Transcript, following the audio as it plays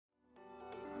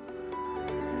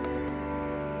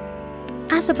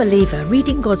As a believer,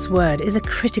 reading God's Word is a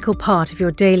critical part of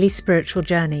your daily spiritual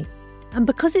journey. And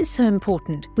because it's so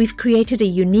important, we've created a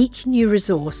unique new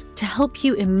resource to help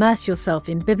you immerse yourself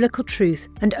in biblical truth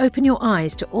and open your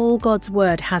eyes to all God's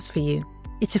Word has for you.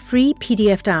 It's a free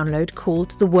PDF download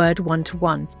called The Word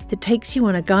 1-to-1 that takes you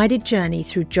on a guided journey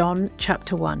through John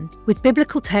chapter 1. With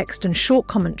biblical text and short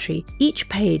commentary, each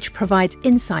page provides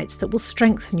insights that will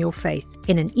strengthen your faith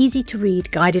in an easy-to-read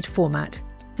guided format.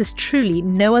 There's truly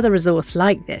no other resource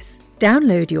like this.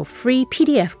 Download your free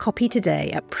PDF copy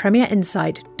today at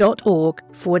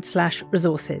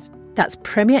premierinsight.org/resources. That's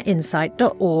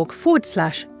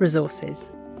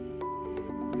premierinsight.org/resources.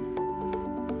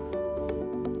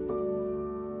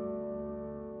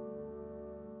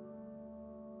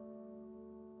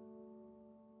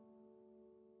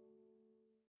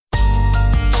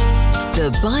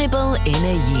 The Bible in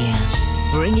a Year,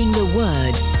 bringing the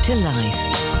Word to life.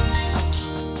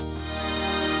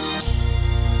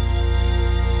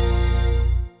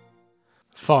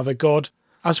 Father God,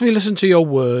 as we listen to your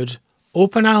word,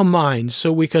 open our minds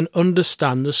so we can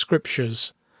understand the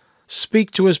Scriptures. Speak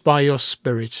to us by your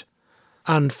Spirit,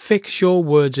 and fix your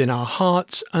words in our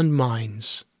hearts and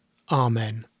minds.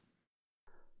 Amen.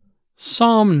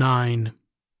 Psalm 9.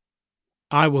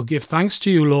 I will give thanks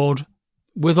to you, Lord,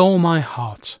 with all my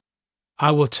heart.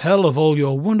 I will tell of all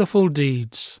your wonderful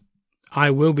deeds.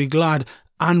 I will be glad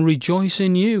and rejoice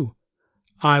in you.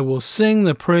 I will sing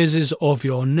the praises of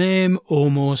your name, O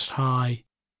Most High.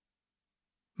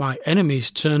 My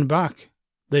enemies turn back.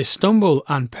 They stumble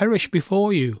and perish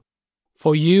before you.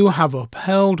 For you have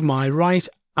upheld my right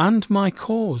and my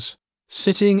cause,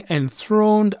 sitting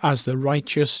enthroned as the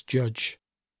righteous judge.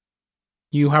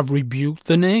 You have rebuked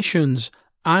the nations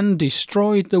and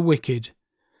destroyed the wicked.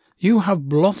 You have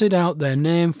blotted out their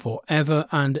name for ever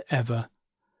and ever.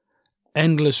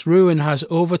 Endless ruin has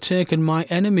overtaken my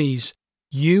enemies.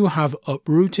 You have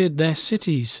uprooted their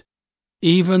cities.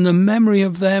 Even the memory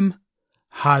of them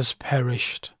has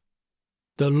perished.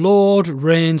 The Lord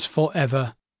reigns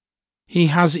forever. He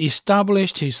has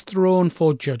established his throne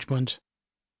for judgment.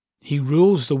 He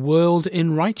rules the world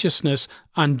in righteousness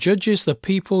and judges the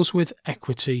peoples with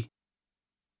equity.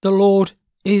 The Lord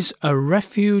is a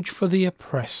refuge for the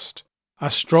oppressed, a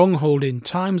stronghold in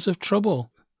times of trouble.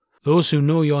 Those who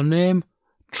know your name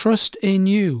trust in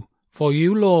you, for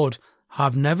you, Lord,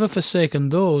 have never forsaken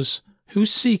those who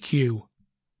seek you.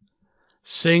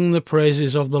 Sing the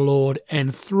praises of the Lord,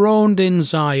 enthroned in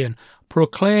Zion.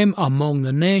 Proclaim among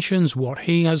the nations what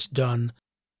he has done.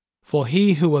 For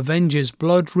he who avenges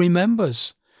blood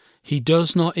remembers. He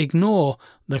does not ignore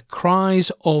the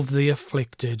cries of the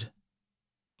afflicted.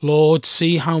 Lord,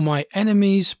 see how my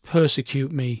enemies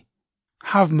persecute me.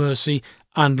 Have mercy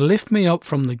and lift me up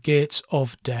from the gates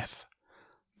of death,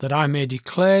 that I may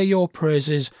declare your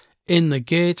praises in the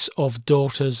gates of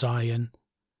daughter Zion,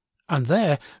 and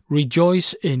there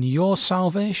rejoice in your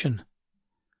salvation.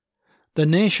 The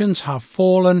nations have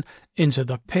fallen into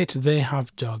the pit they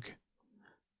have dug.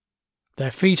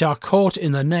 Their feet are caught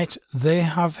in the net they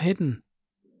have hidden.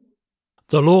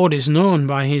 The Lord is known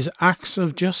by his acts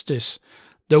of justice.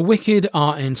 The wicked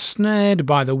are ensnared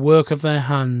by the work of their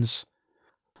hands.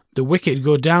 The wicked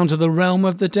go down to the realm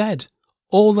of the dead,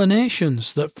 all the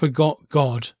nations that forgot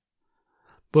God.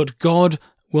 But God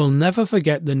will never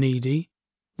forget the needy.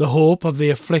 The hope of the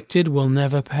afflicted will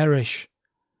never perish.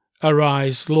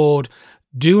 Arise, Lord,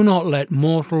 do not let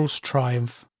mortals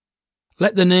triumph.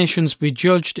 Let the nations be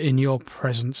judged in your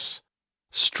presence.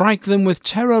 Strike them with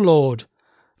terror, Lord.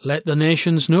 Let the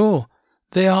nations know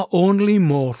they are only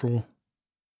mortal.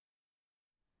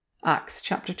 Acts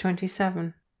chapter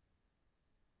 27.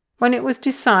 When it was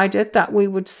decided that we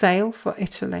would sail for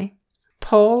Italy,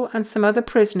 Paul and some other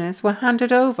prisoners were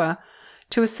handed over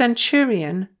to a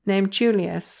centurion named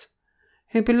Julius,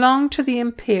 who belonged to the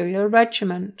imperial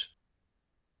regiment.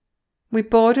 We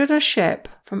boarded a ship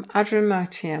from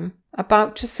Adramyttium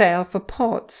about to sail for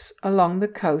ports along the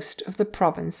coast of the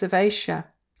province of Asia,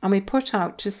 and we put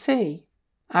out to sea.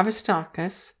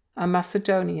 Aristarchus, a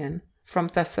Macedonian from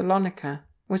Thessalonica,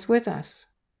 was with us.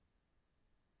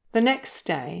 The next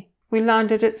day we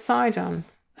landed at Sidon,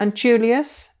 and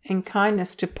Julius, in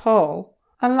kindness to Paul,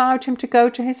 allowed him to go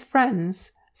to his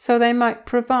friends so they might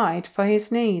provide for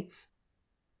his needs.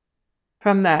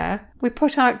 From there we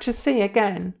put out to sea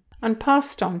again and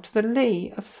passed on to the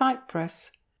lee of Cyprus,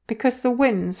 because the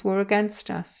winds were against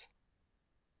us.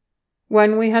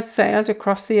 When we had sailed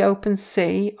across the open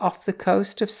sea off the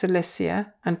coast of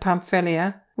Cilicia and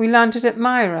Pamphylia, we landed at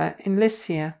Myra in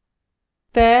Lycia.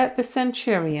 There the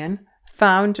centurion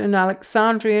found an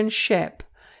Alexandrian ship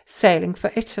sailing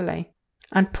for Italy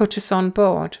and put us on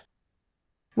board.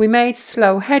 We made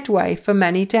slow headway for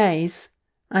many days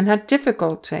and had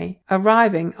difficulty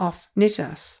arriving off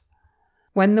Cnidus.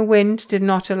 When the wind did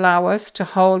not allow us to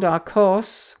hold our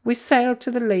course, we sailed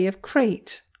to the lee of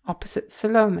Crete, opposite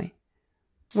Salome.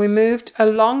 We moved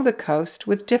along the coast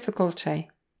with difficulty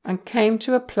and came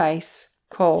to a place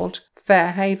called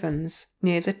Fair Havens,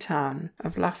 near the town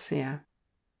of Lasea.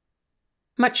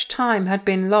 Much time had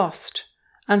been lost,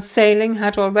 and sailing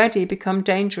had already become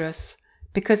dangerous,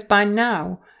 because by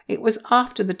now it was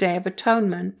after the Day of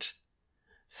Atonement.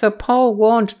 So Paul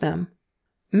warned them,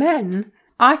 "Men,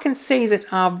 I can see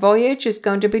that our voyage is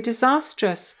going to be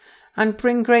disastrous and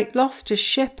bring great loss to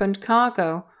ship and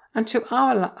cargo, and to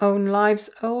our own lives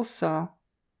also."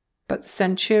 But the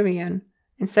centurion,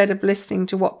 instead of listening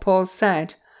to what Paul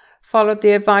said, followed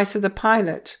the advice of the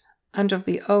pilot and of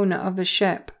the owner of the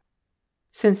ship.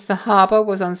 Since the harbour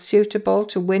was unsuitable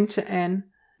to winter in,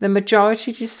 the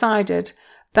majority decided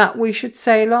that we should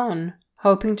sail on,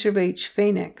 hoping to reach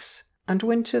Phoenix and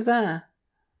winter there.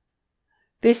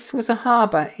 This was a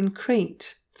harbour in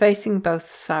Crete, facing both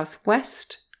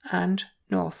southwest and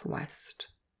northwest.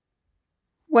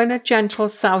 When a gentle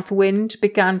south wind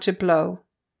began to blow,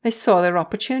 they saw their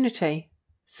opportunity,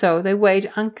 so they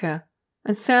weighed anchor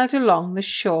and sailed along the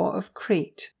shore of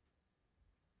Crete.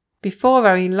 Before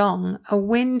very long, a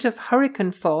wind of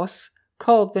hurricane force,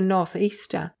 called the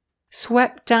northeaster,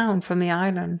 swept down from the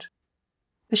island.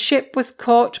 The ship was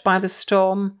caught by the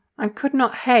storm and could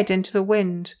not head into the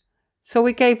wind, so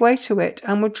we gave way to it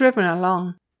and were driven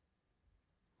along.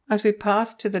 As we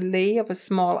passed to the lee of a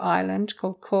small island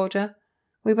called Corda,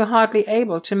 we were hardly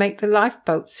able to make the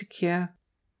lifeboat secure,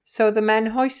 so the men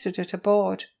hoisted it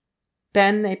aboard.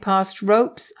 Then they passed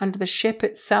ropes under the ship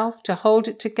itself to hold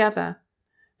it together,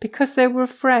 because they were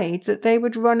afraid that they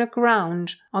would run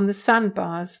aground on the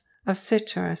sandbars of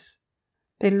Cyprus.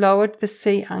 They lowered the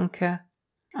sea anchor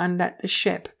and let the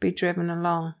ship be driven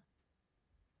along.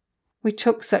 We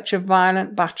took such a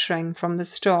violent battering from the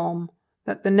storm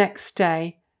that the next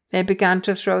day they began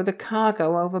to throw the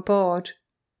cargo overboard.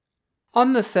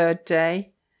 On the third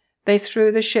day, they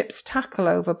threw the ship's tackle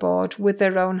overboard with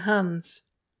their own hands.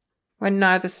 When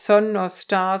neither sun nor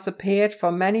stars appeared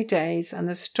for many days and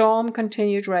the storm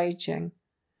continued raging,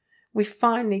 we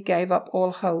finally gave up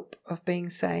all hope of being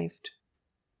saved.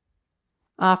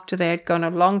 After they had gone a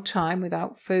long time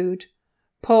without food,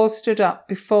 Paul stood up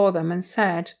before them and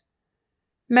said,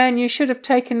 "Men, you should have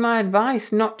taken my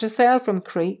advice not to sail from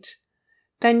Crete.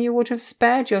 Then you would have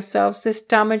spared yourselves this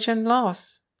damage and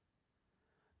loss.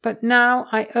 But now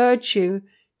I urge you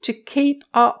to keep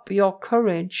up your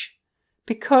courage,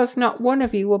 because not one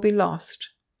of you will be lost,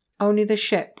 only the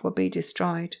ship will be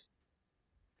destroyed.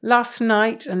 Last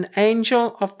night an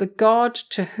angel of the God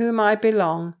to whom I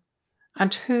belong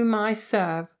and whom I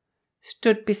serve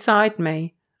stood beside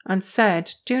me and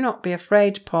said, 'Do not be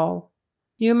afraid, Paul.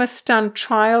 You must stand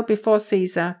trial before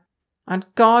Caesar,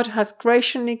 and God has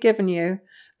graciously given you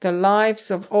the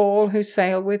lives of all who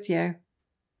sail with you.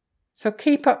 So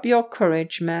keep up your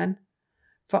courage, men,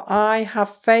 for I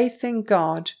have faith in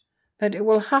God that it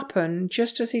will happen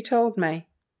just as he told me.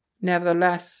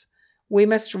 Nevertheless, we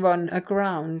must run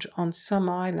aground on some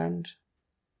island.'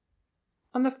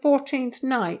 On the 14th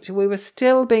night, we were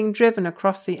still being driven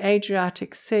across the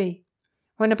Adriatic Sea,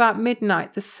 when about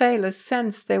midnight the sailors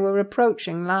sensed they were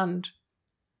approaching land.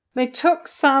 They took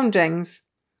soundings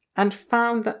and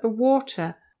found that the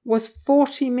water was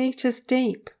 40 meters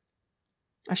deep.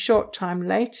 A short time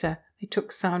later, they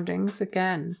took soundings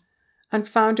again and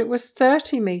found it was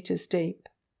 30 meters deep.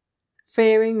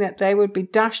 Fearing that they would be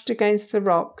dashed against the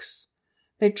rocks,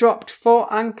 they dropped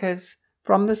 4 anchors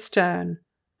from the stern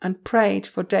and prayed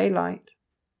for daylight.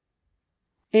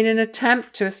 In an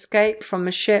attempt to escape from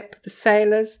the ship, the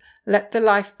sailors let the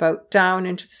lifeboat down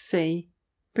into the sea,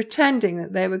 pretending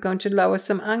that they were going to lower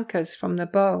some anchors from the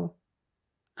bow.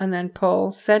 And then Paul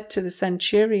said to the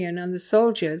centurion and the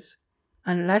soldiers,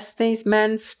 "Unless these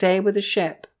men stay with the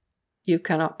ship, you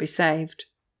cannot be saved."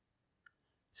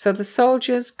 So the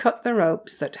soldiers cut the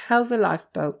ropes that held the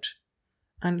lifeboat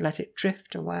and let it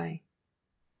drift away.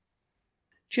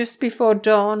 Just before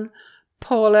dawn,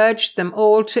 Paul urged them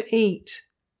all to eat.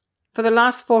 "For the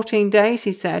last 14 days,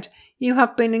 he said, you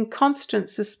have been in constant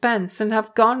suspense and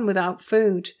have gone without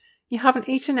food. You haven't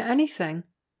eaten anything.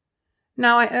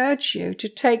 Now I urge you to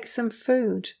take some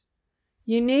food.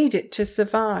 You need it to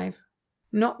survive.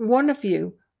 Not one of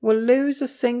you will lose a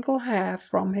single hair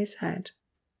from his head."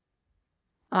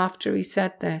 After he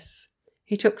said this,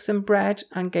 he took some bread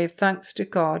and gave thanks to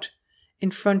God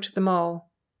in front of them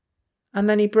all, and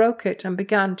then he broke it and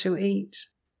began to eat.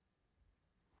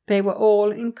 They were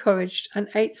all encouraged and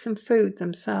ate some food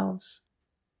themselves.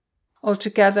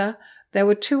 Altogether, there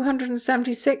were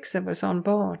 276 of us on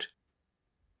board.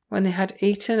 When they had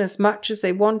eaten as much as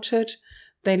they wanted,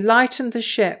 they lightened the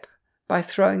ship by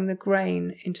throwing the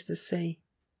grain into the sea.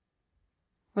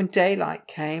 When daylight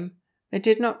came, they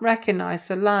did not recognize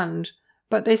the land,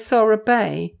 but they saw a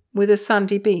bay with a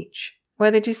sandy beach,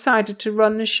 where they decided to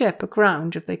run the ship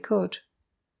aground if they could.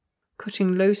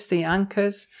 Cutting loose the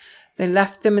anchors, they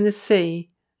left them in the sea,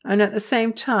 and at the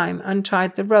same time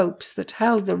untied the ropes that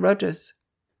held the rudders.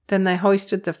 Then they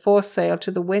hoisted the foresail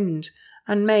to the wind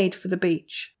and made for the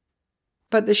beach.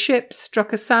 But the ship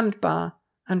struck a sandbar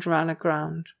and ran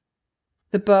aground.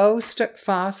 The bow stuck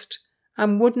fast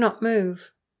and would not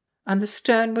move, and the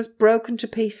stern was broken to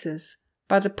pieces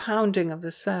by the pounding of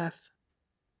the surf.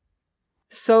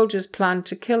 The soldiers planned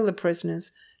to kill the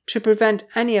prisoners to prevent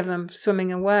any of them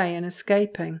swimming away and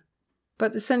escaping,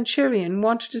 but the centurion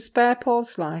wanted to spare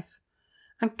Paul's life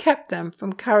and kept them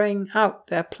from carrying out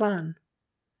their plan.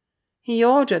 He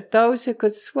ordered those who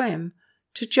could swim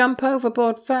to jump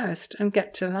overboard first and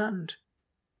get to land.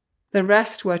 The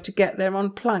rest were to get there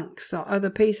on planks or other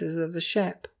pieces of the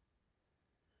ship.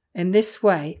 In this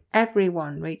way,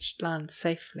 everyone reached land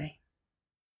safely.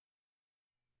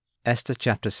 Esther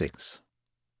chapter 6.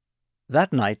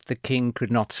 That night the king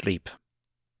could not sleep.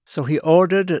 So he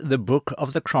ordered the book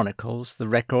of the Chronicles, the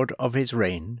record of his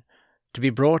reign, to be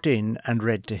brought in and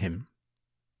read to him.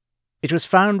 It was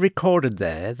found recorded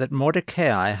there that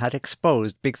Mordecai had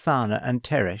exposed Bigthana and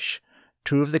Teresh,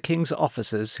 two of the king's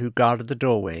officers who guarded the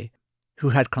doorway, who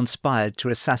had conspired to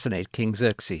assassinate King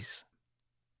Xerxes.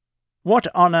 "What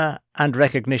honor and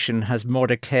recognition has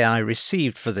Mordecai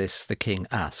received for this?" the king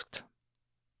asked.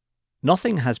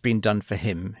 "Nothing has been done for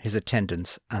him," his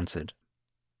attendants answered.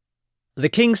 The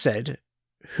king said,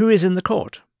 "Who is in the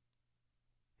court?"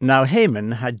 Now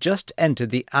Haman had just entered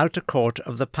the outer court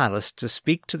of the palace to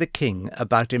speak to the king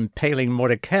about impaling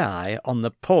Mordecai on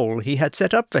the pole he had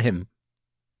set up for him.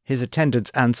 His attendants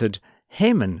answered,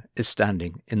 "Haman is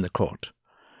standing in the court."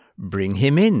 "Bring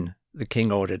him in," the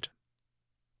king ordered.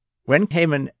 When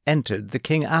Haman entered, the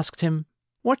king asked him,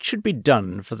 "What should be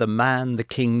done for the man the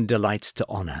king delights to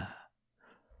honor?"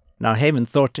 Now Haman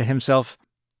thought to himself,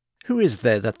 "Who is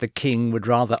there that the king would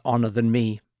rather honor than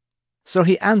me?" So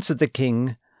he answered the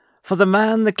king, "For the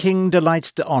man the king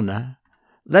delights to honor,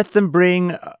 let them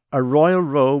bring a royal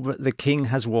robe the king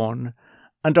has worn,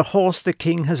 and a horse the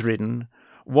king has ridden,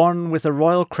 one with a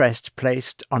royal crest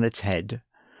placed on its head.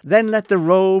 Then let the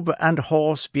robe and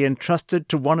horse be entrusted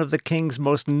to one of the king's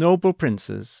most noble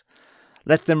princes.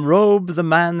 Let them robe the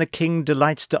man the king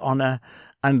delights to honor,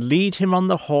 and lead him on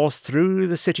the horse through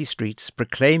the city streets,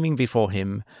 proclaiming before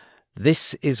him,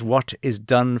 'This is what is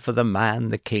done for the man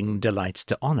the king delights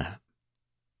to honor.'"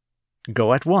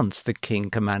 "Go at once," the king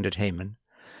commanded Haman.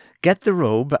 "Get the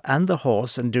robe and the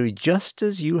horse, and do just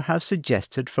as you have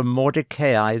suggested for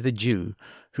Mordecai the Jew,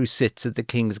 who sits at the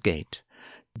king's gate.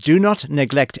 Do not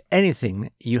neglect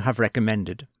anything you have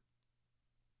recommended."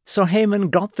 So Haman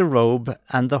got the robe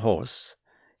and the horse.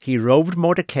 He robed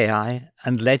Mordecai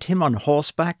and led him on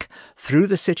horseback through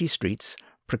the city streets,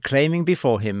 proclaiming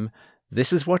before him,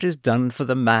 "This is what is done for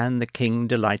the man the king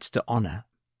delights to honor."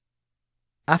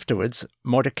 Afterwards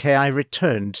Mordecai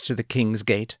returned to the king's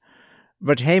gate,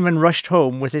 but Haman rushed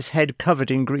home with his head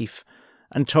covered in grief,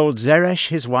 and told Zeresh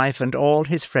his wife and all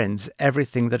his friends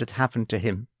everything that had happened to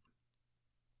him.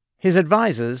 His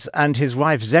advisers and his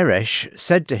wife Zeresh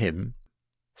said to him,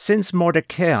 "Since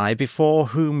Mordecai, before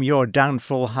whom your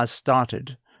downfall has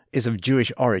started, is of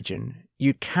Jewish origin,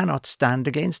 you cannot stand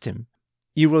against him.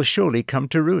 You will surely come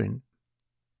to ruin."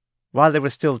 While they were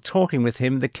still talking with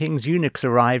him, the king's eunuchs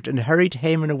arrived and hurried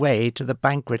Haman away to the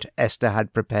banquet Esther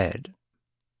had prepared.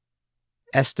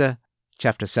 Esther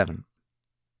chapter 7.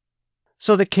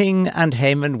 So the king and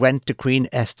Haman went to Queen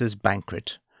Esther's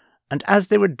banquet, and as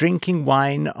they were drinking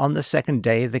wine on the second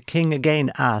day, the king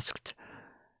again asked,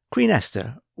 "Queen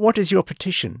Esther, what is your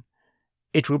petition?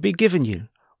 It will be given you.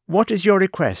 What is your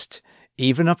request?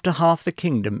 Even up to half the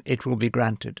kingdom it will be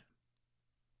granted."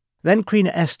 Then Queen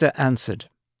Esther answered,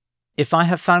 "If I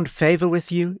have found favor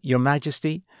with you, your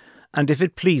majesty, and if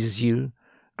it pleases you,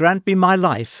 grant me my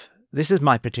life, this is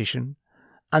my petition,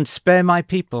 and spare my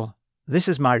people, this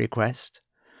is my request.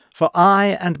 For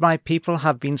I and my people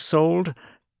have been sold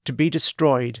to be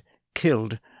destroyed,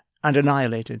 killed, and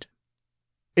annihilated.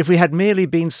 If we had merely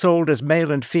been sold as male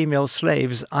and female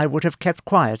slaves, I would have kept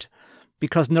quiet,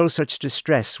 because no such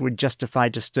distress would justify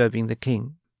disturbing the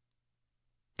king."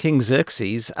 King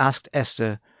Xerxes asked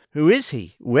Esther, "Who is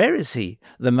he? Where is he,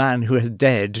 the man who has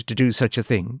dared to do such a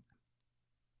thing?"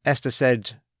 Esther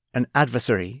said, "An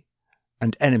adversary,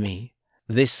 an enemy,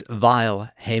 this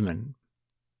vile Haman."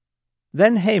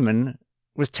 Then Haman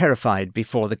was terrified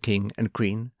before the king and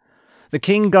queen. The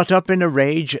king got up in a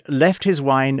rage, left his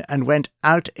wine, and went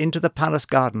out into the palace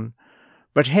garden.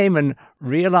 But Haman,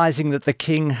 realizing that the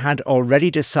king had already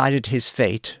decided his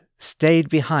fate, stayed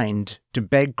behind to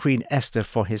beg Queen Esther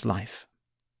for his life.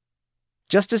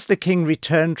 Just as the king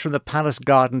returned from the palace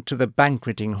garden to the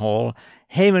banqueting hall,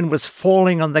 Haman was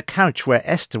falling on the couch where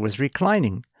Esther was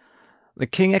reclining. The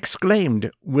king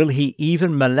exclaimed, "Will he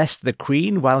even molest the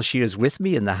queen while she is with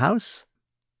me in the house?"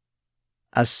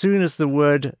 As soon as the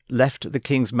word left the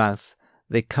king's mouth,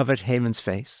 they covered Haman's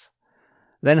face.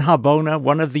 Then Harbona,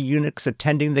 one of the eunuchs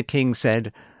attending the king,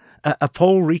 said, A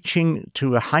pole reaching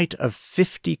to a height of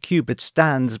 50 cubits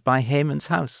stands by Haman's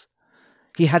house.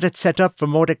 He had it set up for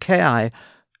Mordecai,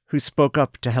 who spoke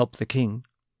up to help the king.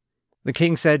 The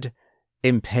king said,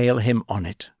 "Impale him on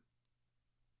it."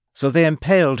 So they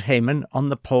impaled Haman on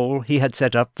the pole he had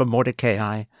set up for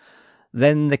Mordecai.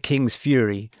 Then the king's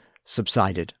fury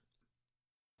subsided.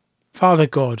 Father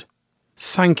God,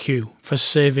 thank you for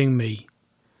saving me,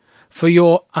 for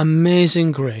your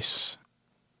amazing grace,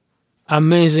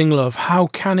 amazing love. How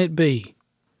can it be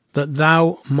that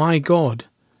thou, my God,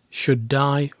 should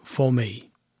die for me?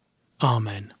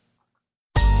 Amen.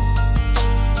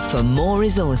 For more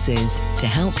resources to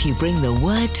help you bring the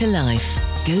word to life,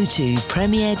 go to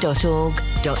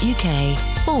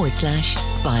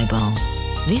premier.org.uk/Bible.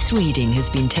 This reading has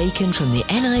been taken from the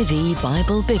NIV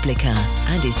Bible Biblica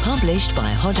and is published by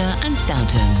Hodder and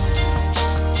Stoughton.